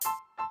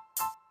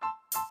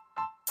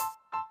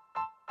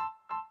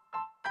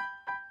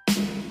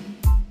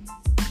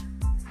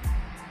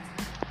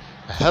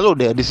Hello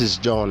there, this is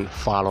John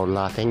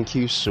Falola. Thank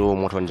you so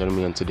much for joining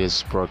me on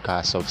today's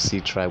broadcast of C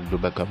Tribe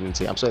Global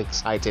Community. I'm so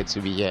excited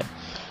to be here.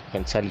 You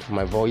can tell it from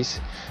my voice.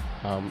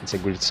 It's a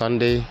great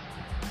Sunday,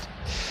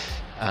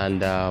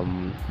 and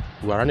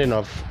we're running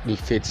off the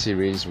faith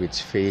series with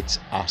Faith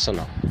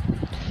Arsenal.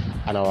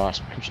 And our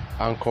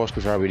anchor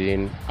scripture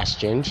reading has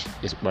changed.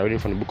 We're reading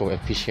from the book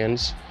of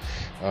Ephesians,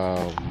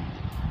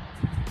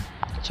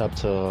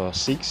 chapter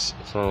 6,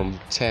 from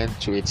 10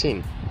 to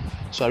 18.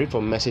 So I read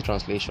from Message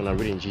translation. I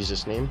read in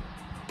Jesus' name,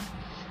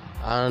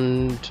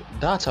 and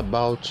that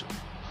about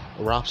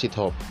wraps it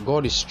up.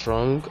 God is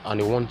strong,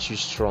 and He wants you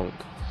strong.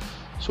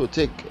 So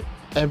take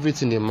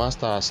everything the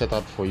Master has set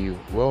out for you,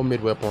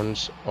 well-made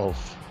weapons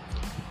of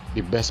the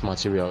best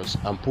materials,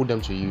 and put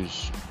them to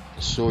use,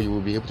 so you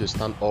will be able to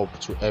stand up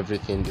to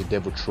everything the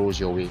devil throws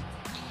your way.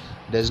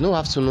 There's no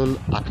afternoon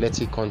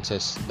athletic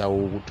contest that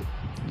we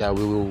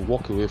will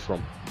walk away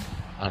from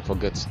and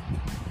forget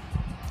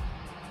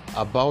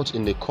about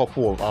in a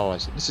couple of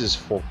hours. This is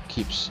for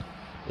keeps.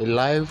 A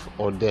life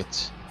or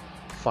death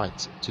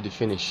fight to the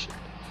finish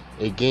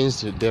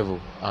against the devil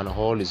and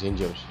all his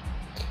angels.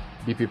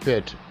 Be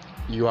prepared.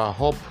 You are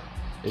up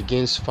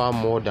against far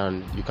more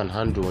than you can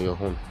handle on your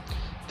own.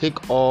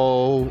 Take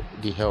all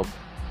the help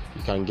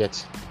you can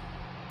get.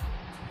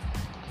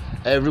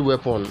 Every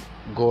weapon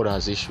God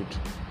has issued,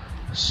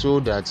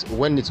 so that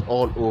when it's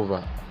all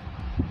over,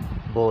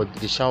 but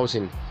the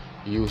shouting,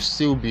 you'll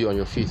still be on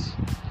your feet.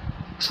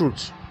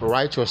 Truth,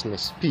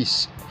 righteousness,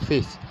 peace,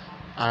 faith,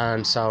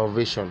 and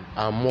salvation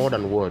are more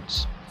than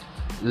words.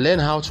 Learn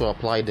how to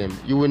apply them.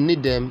 You will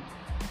need them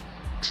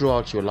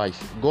throughout your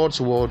life.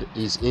 God's word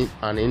is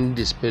an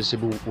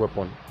indispensable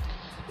weapon.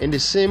 In the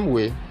same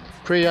way,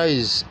 prayer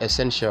is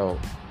essential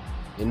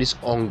in this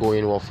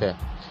ongoing warfare.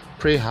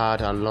 Pray hard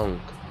and long.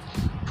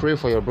 Pray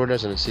for your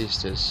brothers and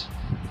sisters.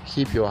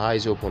 Keep your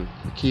eyes open.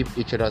 Keep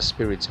each other's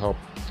spirits up,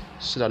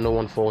 so that no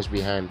one falls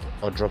behind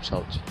or drops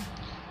out.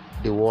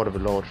 The word of the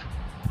Lord.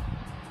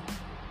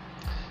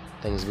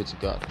 Thanks be to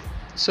God.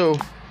 So,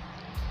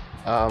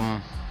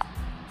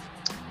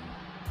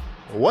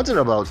 one thing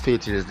about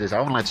faith is this: I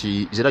would like to,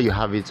 is either you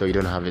have it or you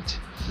don't have it.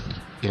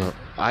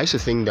 I used to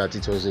think that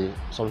it was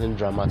something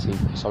dramatic,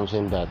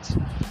 something that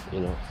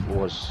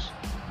was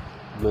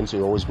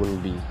always going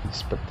to be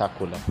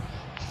spectacular.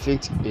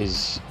 Faith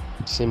is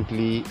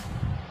simply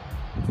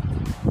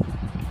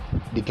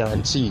the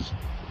guarantee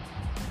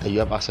that you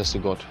have access to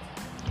God.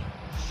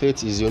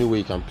 Faith is the only way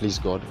you can please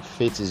God.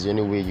 Faith is the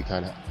only way you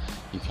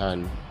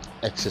can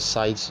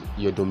exercise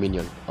your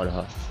dominion on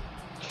earth.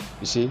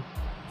 You see,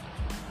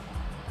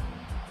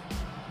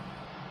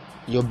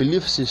 your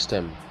belief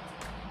system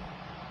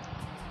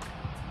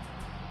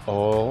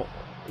or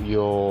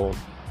your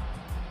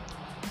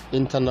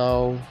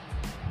internal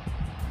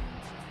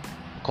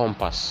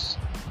compass,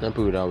 let me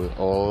put it that way,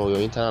 or your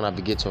internal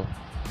navigator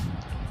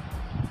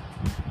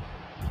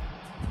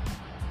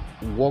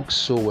works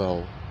so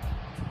well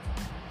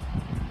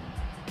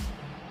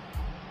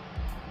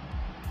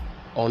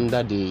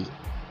under the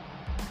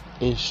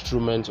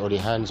instrument or the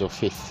hands of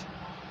faith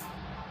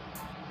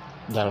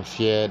than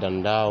fear,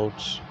 than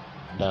doubt,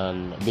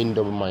 than being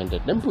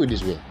double-minded. Let me put it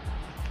this way: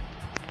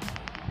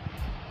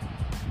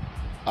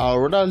 I'd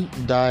rather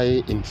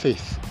die in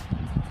faith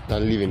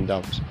than live in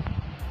doubt.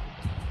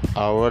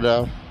 I'd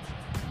rather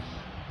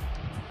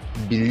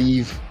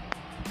believe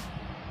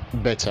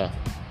better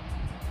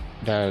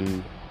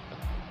than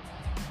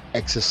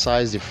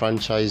exercise the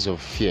franchise of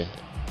fear,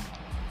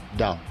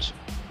 doubt,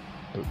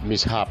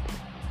 mishap,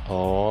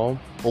 or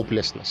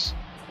hopelessness.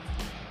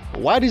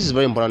 Why this is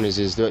very important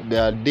is that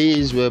there are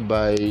days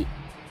whereby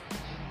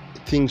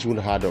things won't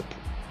add up,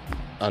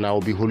 and I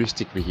will be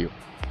holistic with you.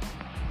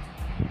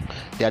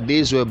 There are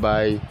days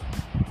whereby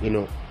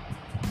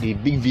the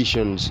big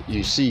visions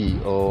you see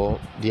or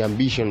the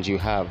ambitions you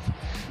have,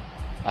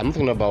 I'm not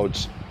talking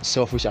about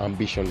selfish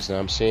ambitions, and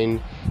I'm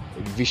saying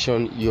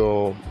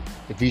your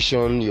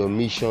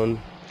mission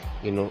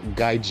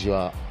guides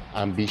your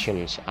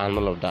ambitions and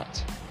all of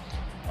that.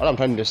 All I'm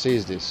trying to say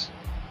is this: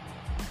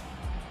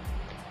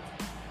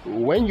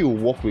 when you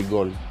walk with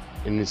God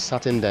in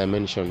certain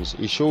dimensions,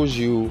 it shows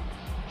you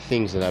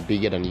things that are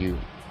bigger than you.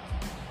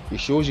 It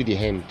shows you the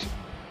end,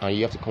 and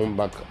you have to come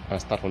back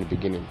and start from the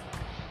beginning.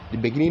 The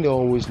beginning don't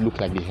always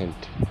look like the end.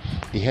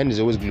 The end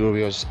is always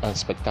glorious and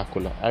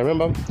spectacular. I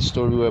remember a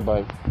story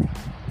whereby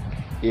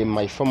in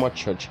my former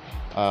church,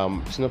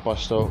 senior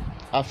pastor,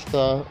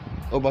 after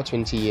over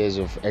 20 years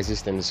of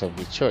existence of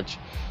the church,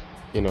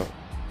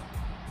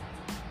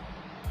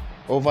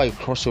 over a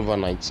crossover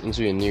night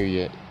into a new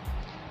year,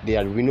 they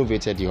had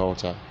renovated the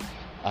altar,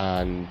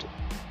 and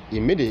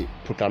he made a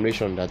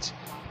proclamation that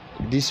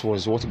this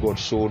was what God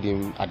showed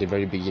him at the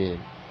very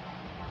beginning.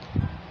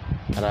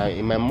 And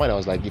in my mind, I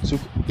was like,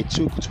 it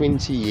took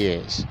 20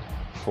 years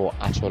for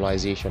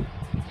actualization.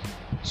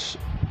 So,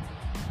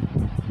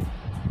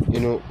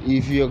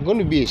 if you're going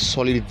to be a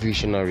solid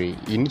visionary,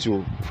 you need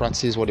to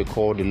practice what they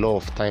call the law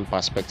of time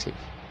perspective.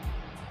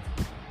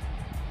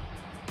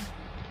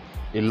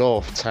 The law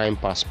of time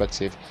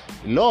perspective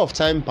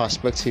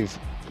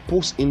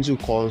puts into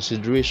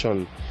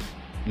consideration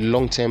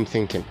long-term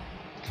thinking.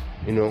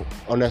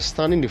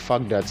 Understanding the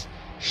fact that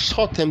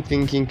short-term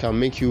thinking can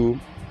make you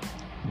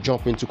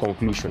jump into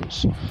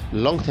conclusions.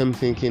 Long-term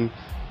thinking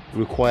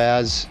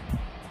requires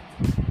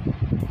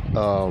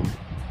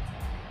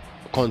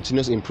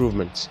continuous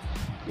improvement.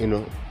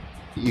 It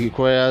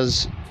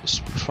requires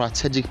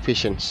strategic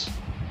patience.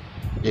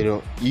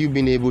 You've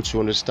been able to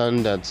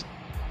understand that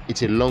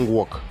it's a long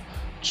walk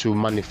to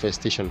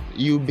manifestation.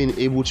 You've been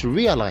able to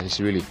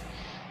realize really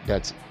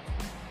that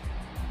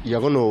you're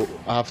going to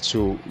have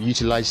to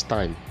utilize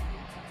time.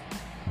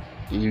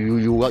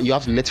 You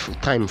have to let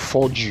time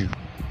forge you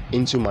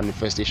into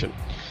manifestation.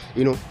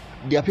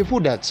 There are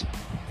people that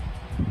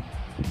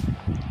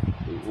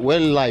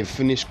when life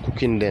finish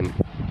cooking them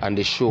and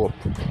they show up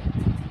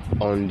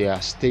on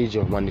their stage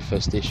of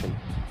manifestation,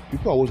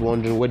 people are always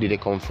wondering where did they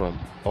come from,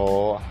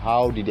 or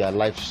how did their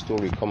life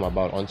story come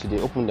about, until they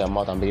open their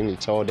mouth and begin to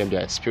tell them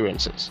their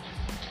experiences.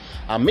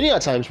 And many a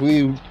times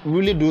we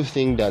really do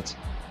think that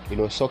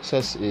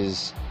success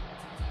is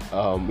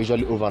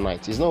usually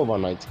overnight. It's not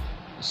overnight.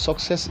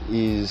 Success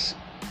is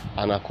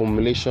an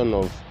accumulation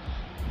of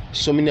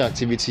so many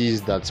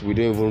activities that we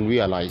don't even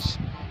realize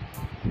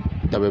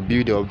that will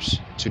build up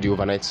to the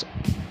overnight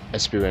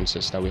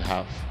experiences that we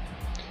have.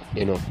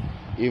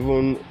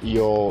 Even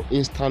your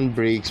instant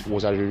breaks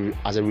was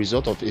as a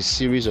result of a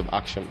series of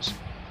actions.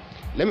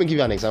 Let me give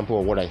you an example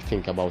of what I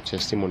think about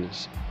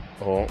testimonies,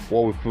 or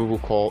what people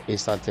call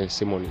instant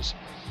testimonies.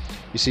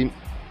 You see,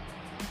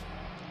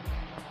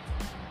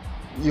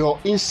 your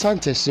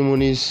instant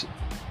testimonies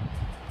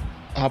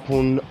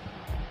happen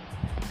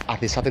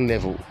at a certain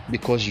level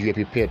because you are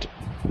prepared.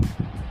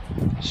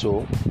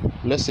 So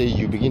let's say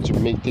you begin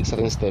to take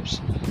certain steps.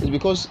 It's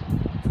because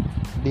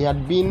there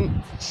had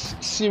been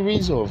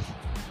series of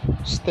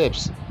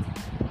steps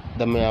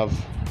that may have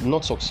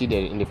not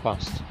succeeded in the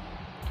past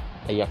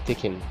that you have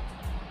taken,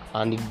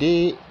 and the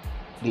day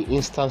the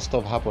instant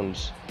stuff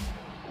happens,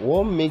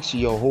 what makes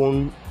your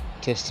own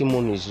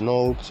testimonies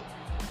not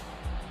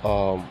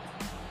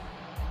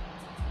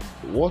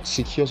what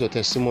secures your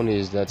testimony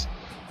is that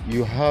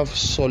you have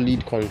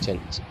solid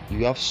content,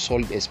 you have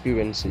solid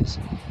experiences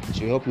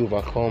to help you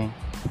overcome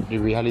the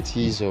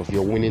realities of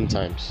your winning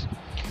times.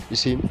 You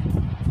see,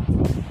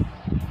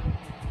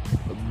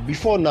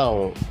 before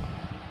now,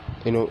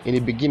 in the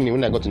beginning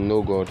when I got to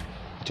know God,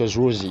 it was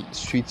rosy,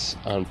 sweet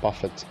and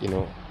perfect.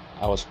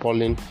 I was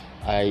calling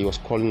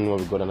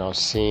with God and I was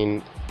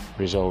seeing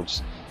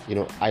results.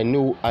 I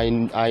know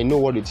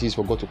what it is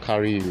for God to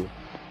carry you.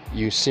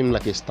 You seem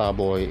like a star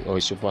boy or a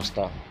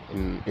superstar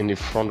in the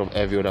front of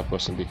every other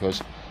person,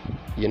 because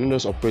you're not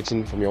just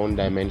operating from your own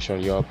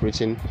dimension, you're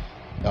operating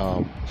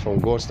from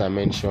God's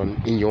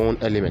dimension in your own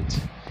element,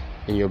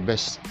 in your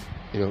best,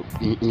 in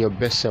your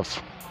best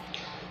self.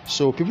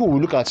 So people will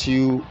look at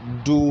you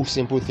do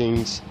simple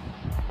things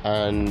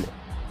and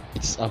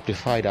it's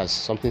amplified as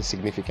something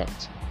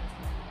significant.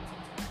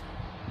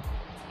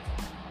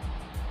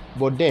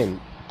 But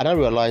then I now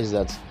realize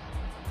that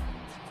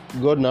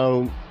God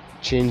now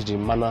changed the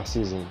manner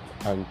season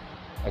and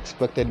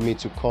expected me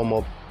to come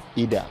up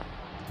either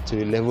to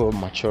the level of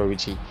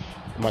maturity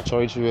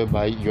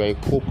whereby you are a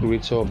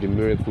co-creator of the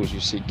miracles you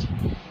seek.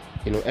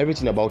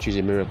 Everything about you is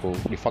a miracle.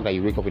 The fact that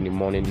you wake up in the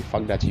morning, the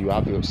fact that you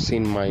have your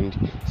sane mind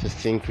to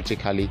think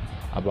critically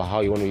about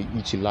how you want to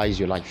utilize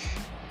your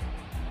life,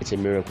 it's a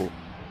miracle.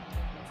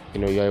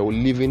 You are a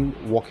living,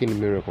 walking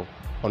miracle.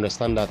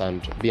 Understand that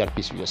and be at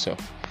peace with yourself.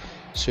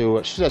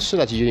 So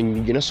that you're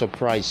not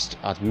surprised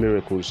at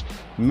miracles.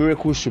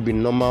 Miracles should be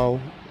normal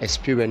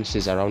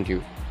experiences around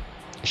you.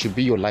 It should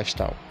be your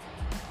lifestyle.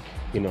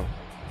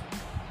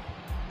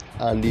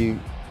 And the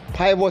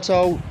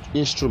pivotal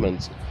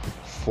instrument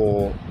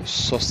for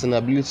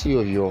sustainability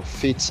of your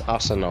faith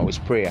arsenal is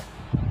prayer.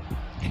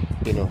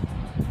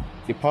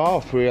 The power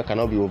of prayer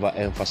cannot be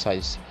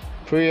overemphasized.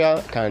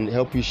 Prayer can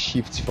help you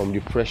shift from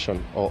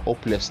depression or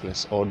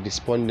hopelessness or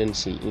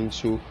despondency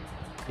into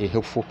a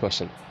hopeful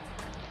person.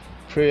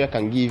 Prayer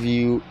can give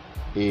you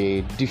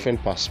a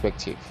different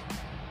perspective,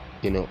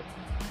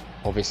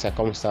 of a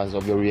circumstance,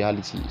 of your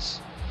realities.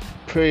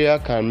 Prayer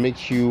can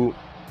make you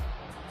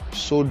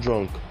so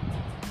drunk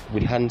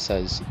with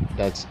answers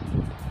that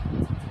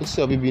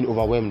instead of you being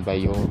overwhelmed by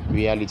your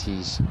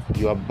realities,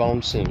 you are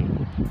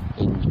bouncing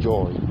in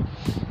joy,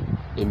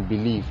 in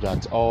belief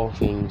that all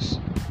things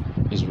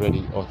is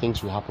ready or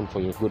things will happen for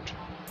your good.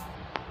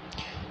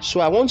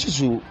 So I want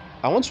to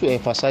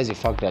emphasize the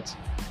fact that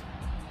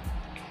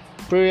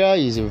prayer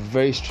is a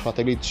very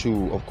strategic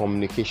tool of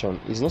communication.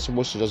 It's not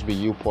supposed to just be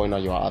you pouring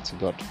out your heart to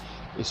God.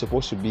 It's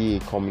supposed to be a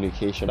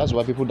communication. That's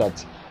why people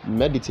that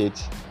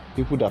meditate,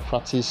 people that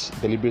practice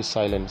deliberate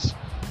silence,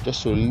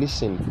 just to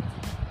listen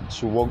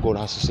to what God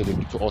has to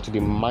say or to the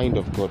mind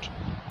of God,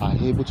 are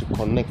able to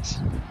connect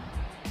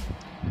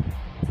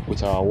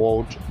with our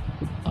world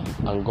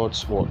and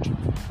God's word,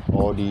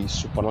 or the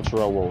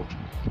supernatural world,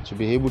 to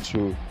be able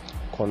to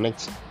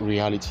connect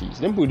realities.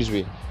 Let me put it this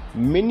way: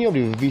 many of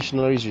the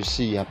visionaries you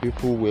see are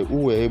people who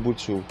were able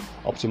to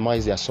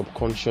optimize their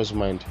subconscious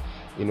mind,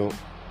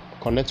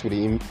 connect with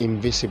the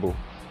invisible,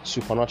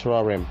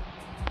 supernatural realm,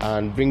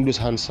 and bring those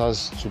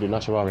answers to the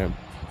natural realm,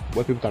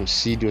 where people can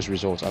see those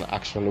results and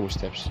actionable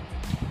steps.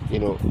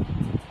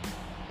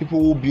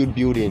 People who build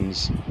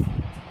buildings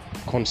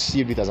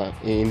conceived it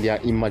in their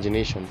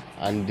imagination,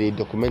 and they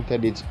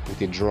documented it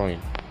with a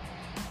drawing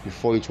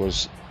before it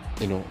was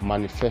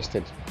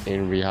manifested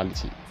in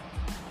reality.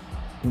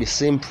 The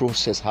same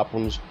process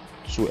happens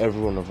to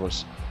every one of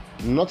us.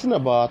 Nothing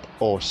about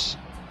us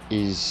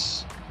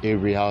is a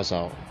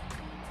rehearsal.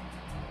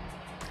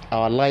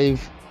 Our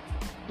life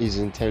is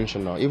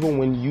intentional. Even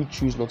when you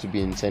choose not to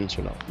be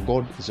intentional,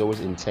 God is always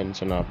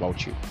intentional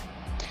about you.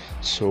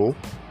 So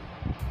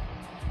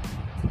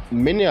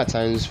many a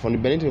times, from the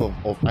benefit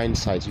of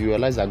hindsight, you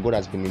realize that God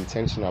has been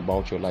intentional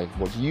about your life,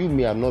 but you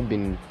may have not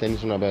been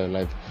intentional about your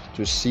life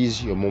to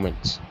seize your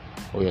moments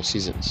or your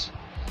seasons.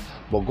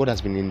 But God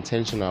has been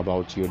intentional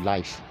about your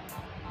life.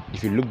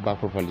 If you look back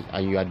properly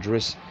and you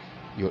address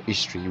your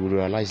history, you will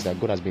realize that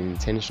God has been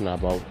intentional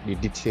about the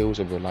details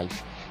of your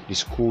life, the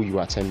school you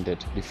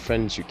attended, the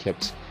friends you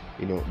kept,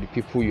 the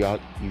people you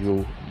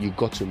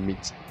got to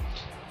meet,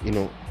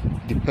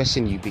 the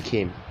person you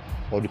became,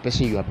 or the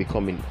person you are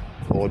becoming,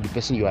 or the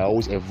person you are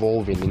always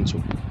evolving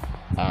into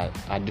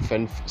at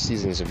different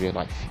seasons of your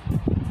life.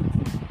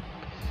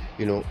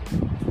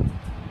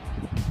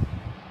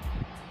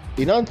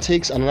 It now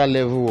takes another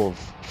level of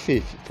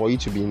faith for you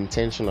to be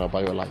intentional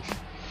about your life.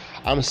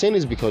 I'm saying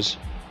this because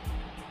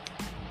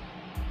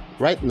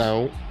right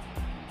now,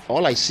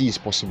 all I see is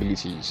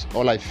possibilities.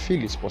 All I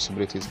feel is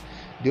possibilities.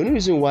 The only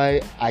reason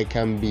why I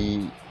can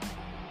be,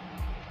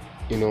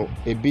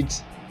 a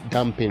bit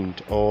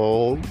dampened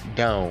or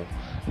down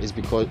is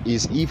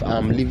if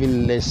I'm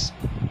living less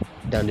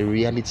than the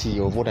reality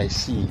of what I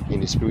see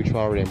in the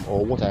spiritual realm,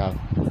 or what I have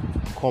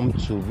come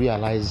to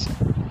realize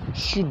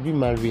should be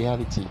my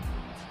reality.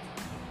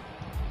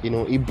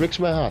 It breaks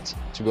my heart,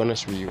 to be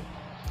honest with you.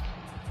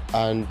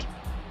 And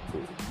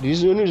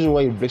the only reason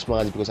why it breaks my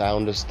heart is because I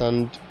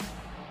understand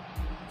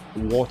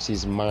what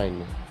is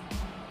mine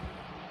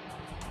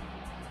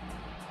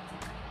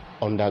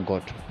under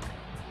God.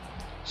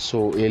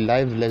 So a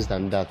life less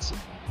than that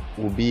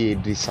will be a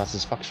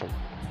dissatisfaction,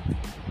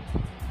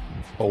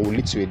 or will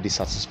lead to a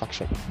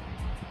dissatisfaction.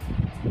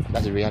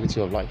 That's the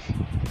reality of life.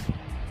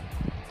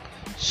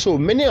 So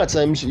many a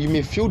times you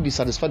may feel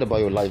dissatisfied about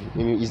your life.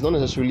 It's not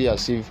necessarily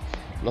as if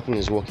nothing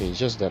is working. It's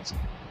just that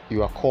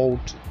you are called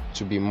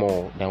to be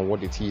more than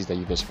what it is that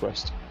you've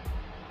expressed.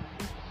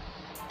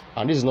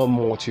 And this is not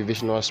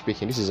motivational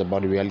speaking. This is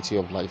about the reality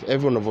of life.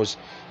 Every one of us,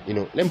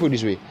 let me put it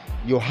this way: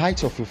 your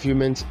height of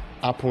fulfillment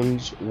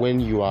happens when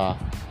you are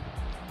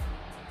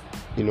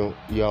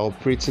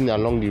operating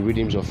along the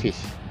rhythms of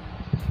faith,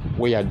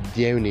 where you are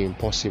daring the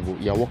impossible.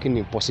 You are walking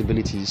in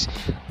possibilities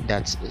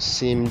that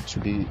seem to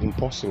be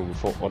impossible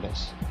before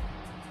others.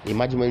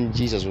 Imagine when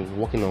Jesus was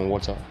walking on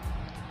water,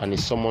 and he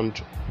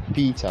summoned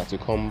Peter to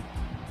come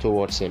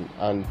towards him,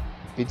 and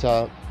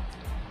Peter,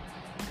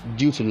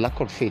 due to lack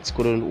of faith,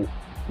 couldn't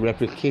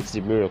replicate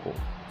the miracle.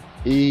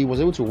 He was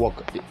able to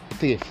walk,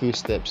 take a few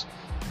steps,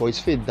 but his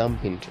faith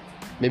dampened,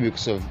 maybe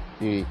because of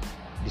the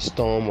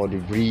storm or the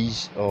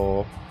breeze,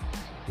 or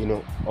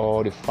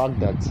or the fact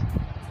that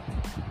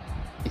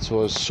it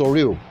was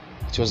surreal.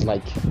 It was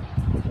like,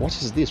 what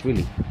is this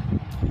really?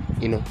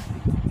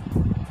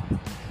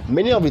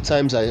 Many of the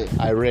times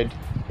I read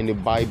in the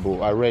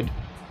Bible, I read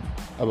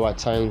about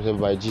times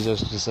whereby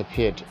Jesus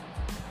disappeared,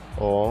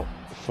 or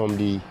from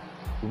the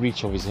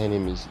reach of his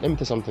enemies. Let me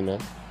tell you something, man.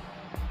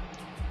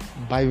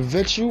 By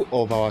virtue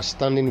of our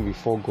standing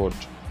before God,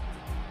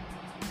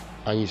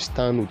 and you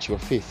stand with your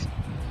faith,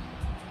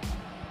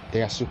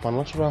 there are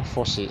supernatural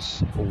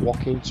forces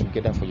working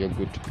together for your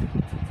good.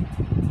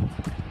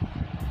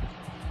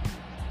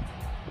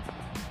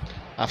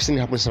 I've seen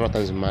it happen several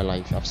times in my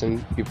life. I've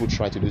seen people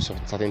try to do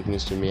certain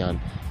things to me, and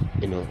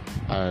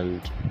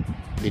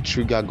they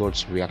trigger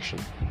God's reaction,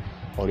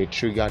 or they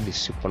trigger the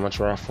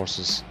supernatural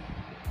forces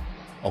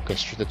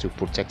orchestrated to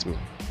protect me,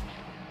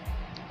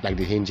 like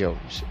the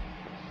angels,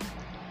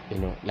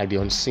 like the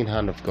unseen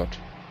hand of God,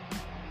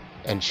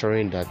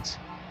 ensuring that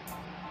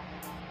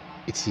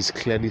it is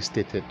clearly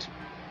stated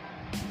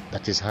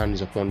that his hand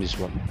is upon this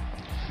one.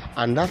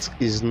 And that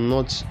is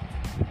not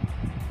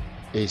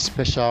a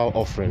special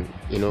offering,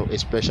 a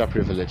special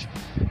privilege.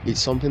 It's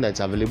something that's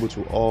available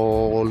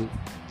to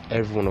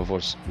every one of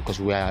us, because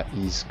we are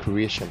his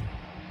creation.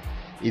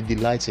 It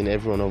delights in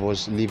every one of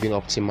us living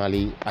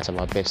optimally at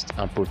our best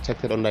and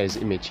protected under his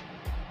image.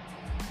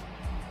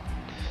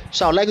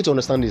 So I'd like you to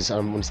understand this,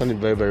 and understand it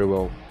very, very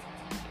well.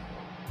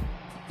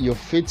 Your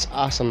faith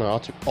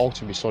arsenal ought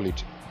to be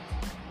solid.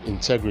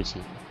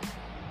 Integrity,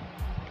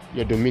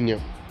 your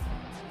dominion,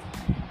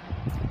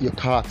 your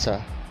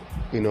character,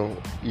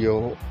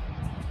 your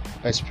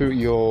spirit,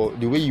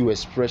 the way you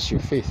express your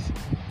faith,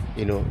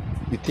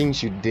 the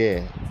things you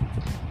dare.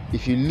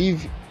 If you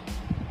live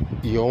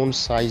your own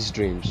size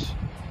dreams,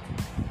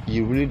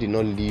 you really did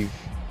not live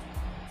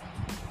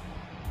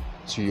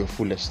to your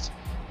fullest.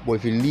 But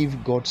if you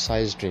live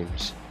God-sized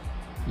dreams,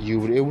 you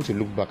will be able to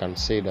look back and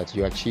say that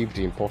you achieved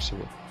the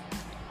impossible,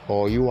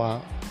 or you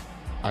are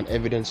an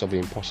evidence of the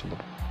impossible.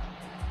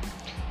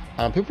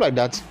 And people like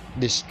that,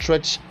 they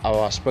stretch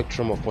our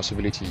spectrum of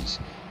possibilities.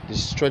 They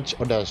stretch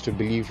others to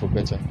believe for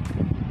better.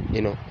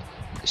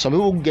 Some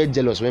people get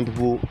jealous when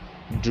people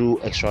do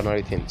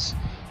extraordinary things,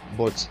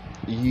 but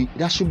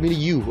that should be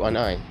you and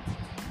I.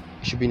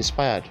 Should be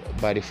inspired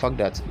by the fact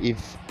that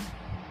if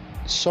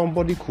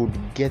somebody could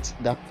get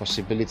that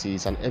possibility,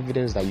 it's an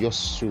evidence that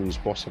yours too is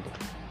possible,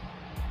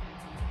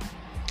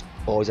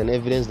 or it's an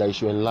evidence that you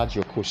should enlarge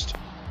your coast,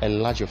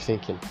 enlarge your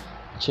thinking,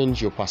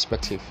 change your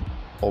perspective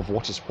of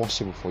what is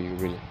possible for you.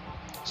 Really,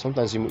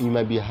 sometimes you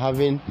might be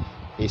having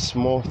a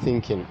small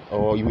thinking,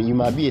 or you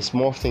might be a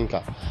small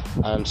thinker,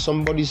 and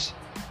somebody's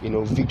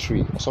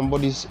victory or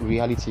somebody's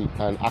reality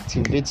can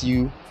activate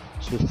you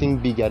to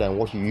think bigger than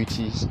what you used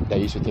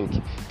to think.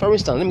 For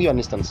instance, let me give you an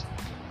instance.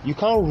 You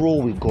can't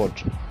roll with God.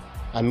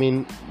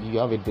 You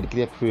have a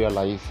dedicated prayer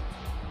life,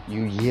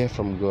 you hear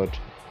from God,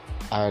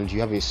 and you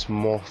have a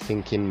small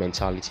thinking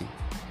mentality.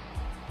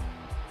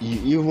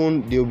 There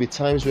will be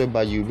times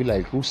whereby you'll be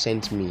like, who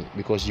sent me?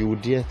 Because you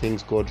would dare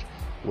think God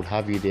would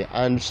have you there,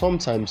 and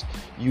sometimes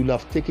you'll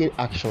have taken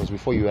actions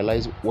before you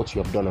realize what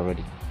you have done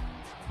already.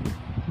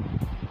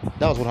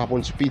 That was what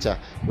happened to Peter,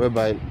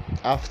 whereby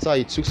after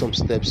he took some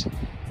steps,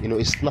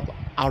 he snapped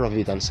out of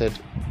it and said,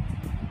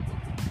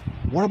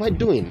 what am I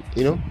doing?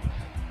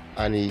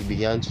 And he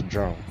began to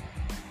drown.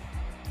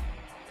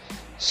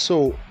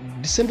 So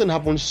the same thing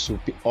happens to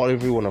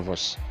every one of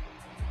us.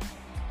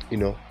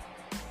 It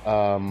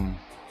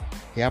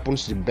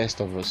happens to the best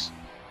of us,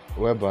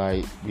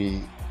 whereby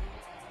we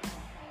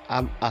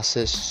have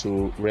access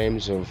to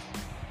realms of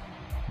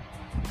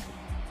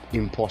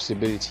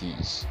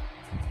impossibilities,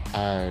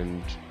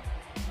 and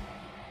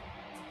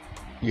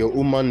your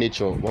human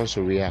nature wants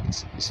to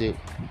react. You say,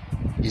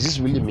 is this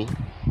really me?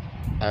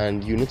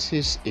 And you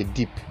notice a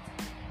dip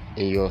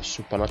in your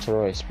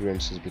supernatural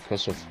experiences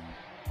because of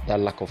that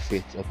lack of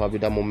faith, or probably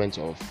that moment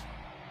of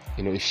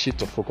a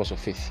shift of focus of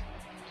faith.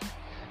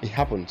 It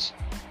happens.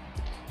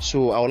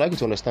 So I would like you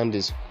to understand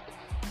this.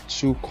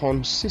 To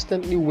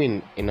consistently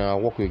win in our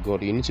walk with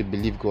God, you need to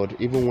believe God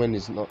even when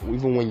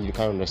you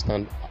can't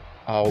understand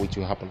how it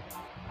will happen.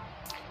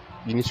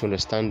 You need to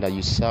understand that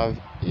you serve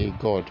a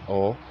God,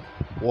 or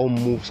what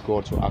moves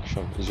God to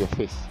action is your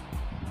faith.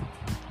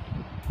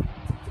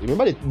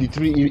 Remember the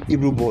three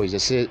Hebrew boys that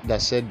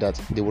said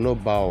that they will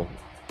not bow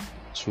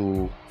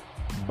to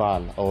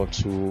Baal or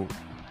to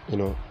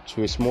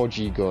a small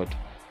G God,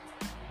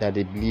 that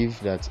they believe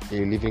that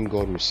a living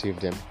God will save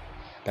them.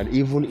 That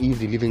even if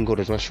the living God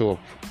does not show up,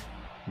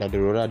 that they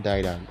rather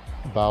die than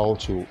bow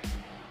to.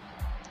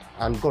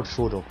 And God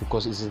showed up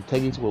because his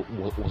integrity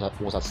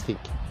was at stake.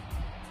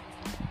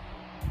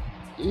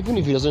 Even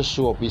if he doesn't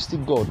show up, he's still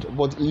God,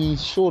 but he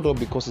showed up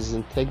because his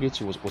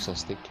integrity was at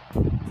stake.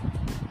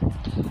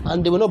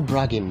 And they were not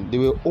bragging, they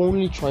were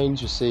only trying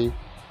to say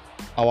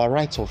our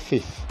right of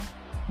faith.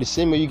 The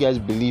same way you guys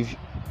believe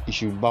you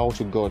should bow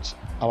to God,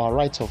 our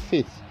right of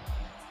faith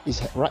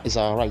is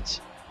our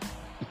right.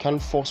 You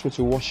can't force me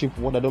to worship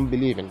what I don't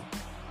believe in.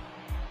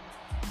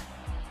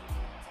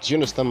 Do you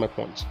understand my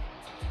point?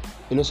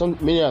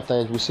 Many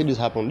times we see this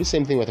happen. The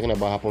same thing we're talking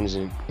about happens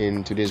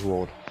in today's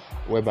world,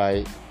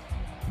 whereby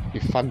the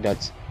fact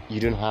that you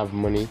don't have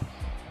money,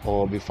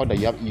 or the fact that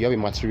you have a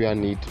material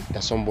need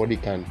that somebody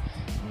can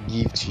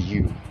give to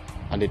you,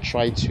 and they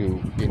try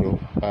to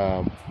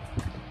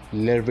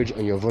leverage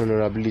on your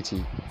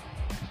vulnerability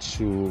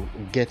to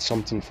get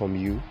something from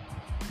you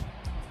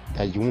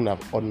that you wouldn't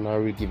have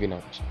ordinarily given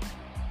out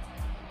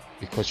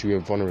because you were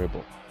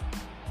vulnerable.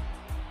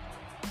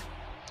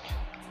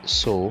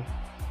 So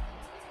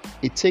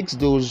it takes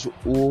those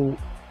who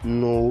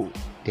know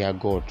their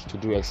God to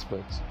do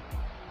exploits,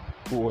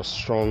 who are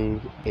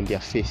strong in their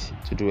faith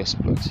to do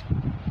exploits.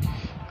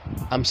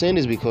 I'm saying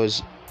this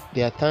because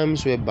there are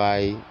times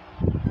whereby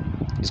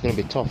it's going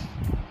to be tough.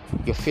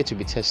 Your faith will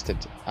be tested.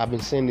 I've been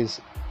saying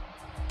this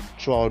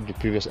throughout the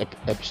previous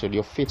episode.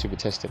 Your faith will be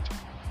tested.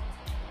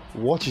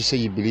 What you say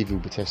you believe will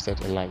be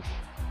tested in life.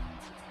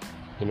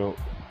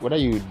 Whether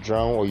you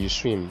drown or you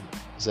swim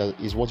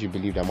is what you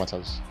believe that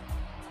matters,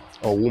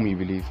 or whom you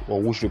believe,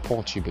 or which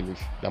report you believe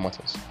that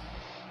matters.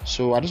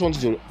 So I just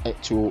want you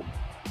to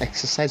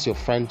exercise your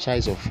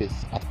franchise of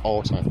faith at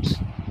all times.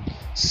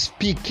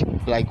 Speak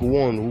like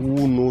one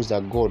who knows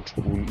that God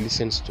will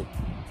listen to,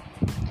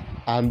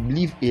 and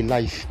live a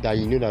life that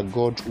you know that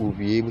God will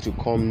be able to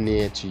come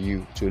near to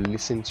you, to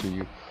listen to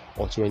you,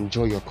 or to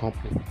enjoy your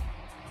company.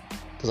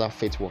 That's how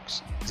faith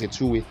works. It's a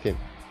two-way thing.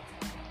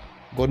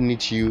 God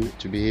needs you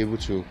to be able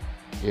to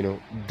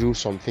do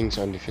some things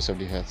on the face of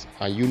the earth,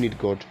 and you need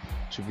God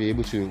to be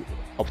able to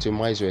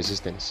optimize your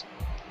existence.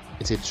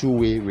 It's a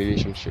two-way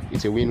relationship.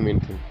 It's a win-win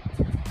thing.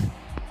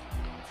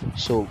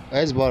 So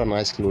eyes bowed and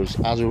eyes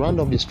closed. As we round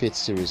up this faith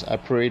series, I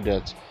pray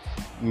that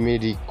may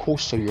the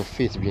coast of your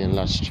faith be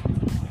enlarged.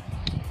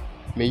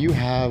 May you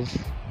have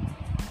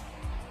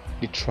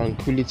the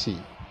tranquility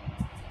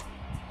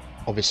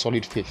of a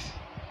solid faith,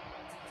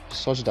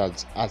 such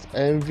that at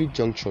every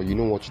juncture you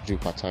know what to do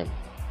part time,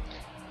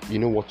 you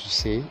know what to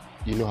say,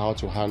 You know how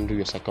to handle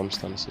your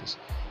circumstances.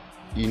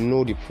 You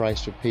know the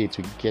price to pay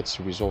to get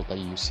the result that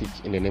you seek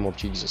in the name of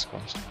Jesus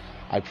Christ.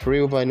 I pray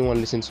over anyone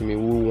listening to me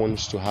who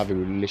wants to have a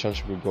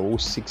relationship with God, who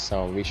seeks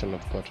salvation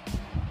of God.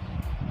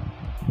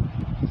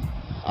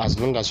 As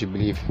long as you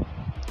believe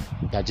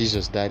that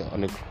Jesus died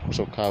on the cross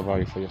of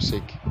Calvary for your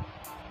sake,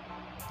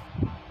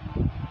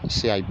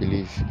 say, I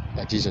believe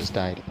that Jesus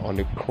died on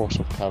the cross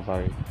of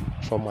Calvary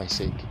for my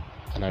sake,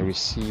 and I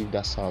receive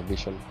that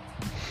salvation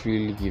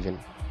freely given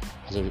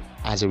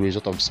as a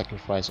result of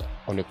sacrifice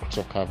on the cross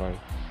of Calvary.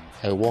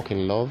 I walk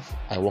in love,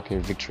 I walk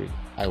in victory,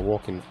 I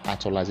walk in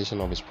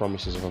actualization of His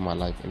promises over my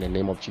life in the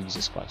name of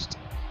Jesus Christ.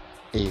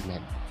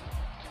 Amen.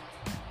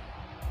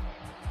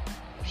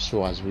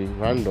 So as we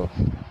round off,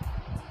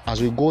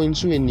 as we go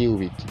into a new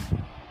week,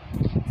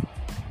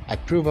 I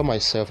pray over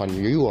myself and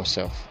you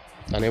yourself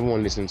and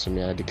everyone listening to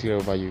me, and I declare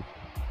over you,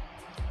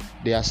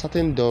 there are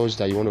certain doors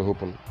that you want to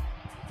open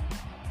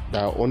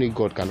that only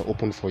God can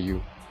open for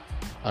you,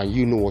 and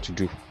you know what to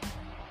do.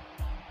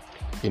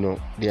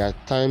 There are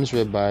times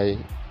whereby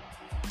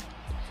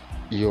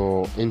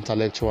your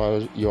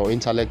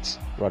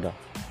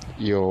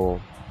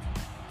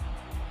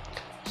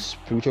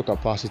spiritual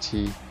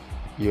capacity,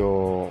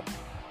 your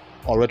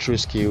oratory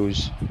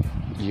skills,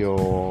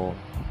 your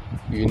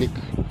unique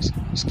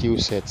skill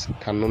set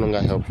can no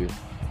longer help you,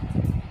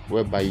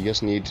 whereby you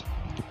just need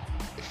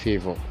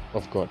favor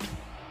of God.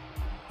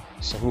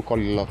 Some people call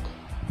it luck,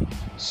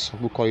 some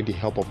people call it the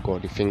help of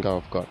God, the finger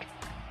of God.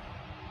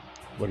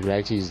 But the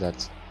reality is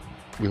that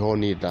we all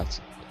need that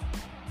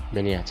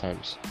many a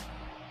times.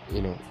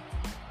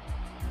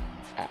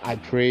 I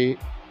pray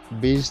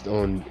based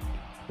on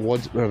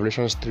what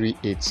Revelations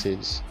 3:8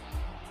 says,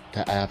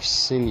 that I have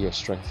seen your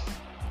strength,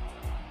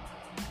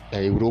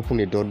 that He would open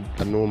a door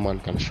that no man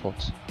can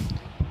shut.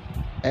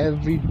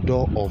 Every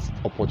door of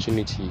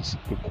opportunities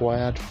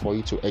required for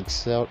you to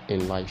excel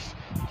in life,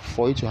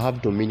 for you to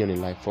have dominion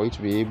in life, for you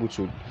to be able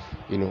to,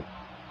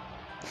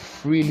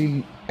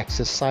 freely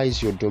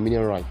exercise your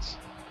dominion rights,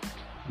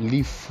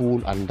 live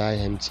full and die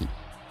empty,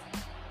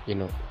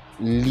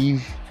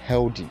 live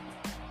healthy.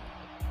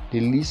 The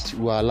least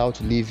we are allowed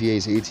to live here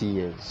is 80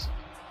 years.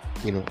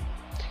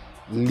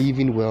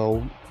 Living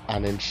well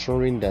and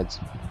ensuring that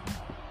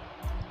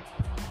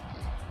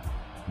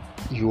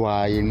you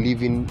are a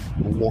living,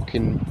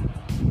 walking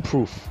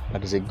proof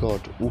that is a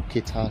God who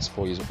caters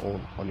for His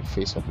own on the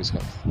face of His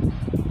earth.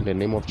 In the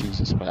name of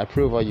Jesus. But I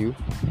pray over you,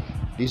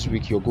 this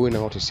week you're going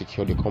out is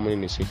secure, the coming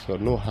in is secure.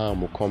 No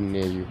harm will come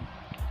near you,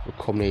 will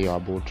come near your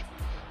abode.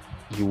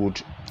 You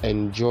would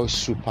enjoy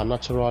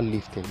supernatural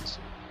liftings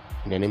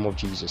in the name of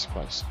Jesus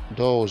Christ.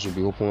 Doors will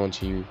be open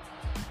unto you.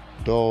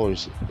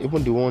 Doors,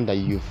 even the one that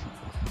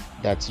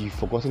you've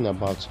forgotten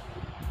about,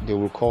 they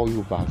will call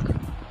you back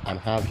and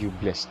have you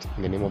blessed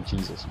in the name of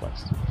Jesus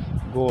Christ.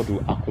 God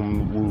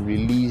will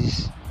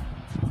release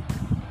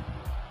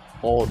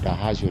all that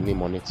has your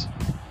name on it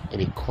in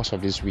the course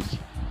of this week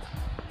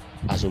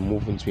as we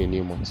move into a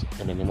new month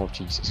in the name of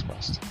Jesus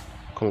Christ.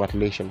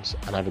 Congratulations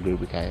and have a great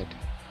week ahead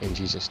in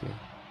Jesus' name.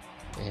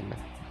 Amen.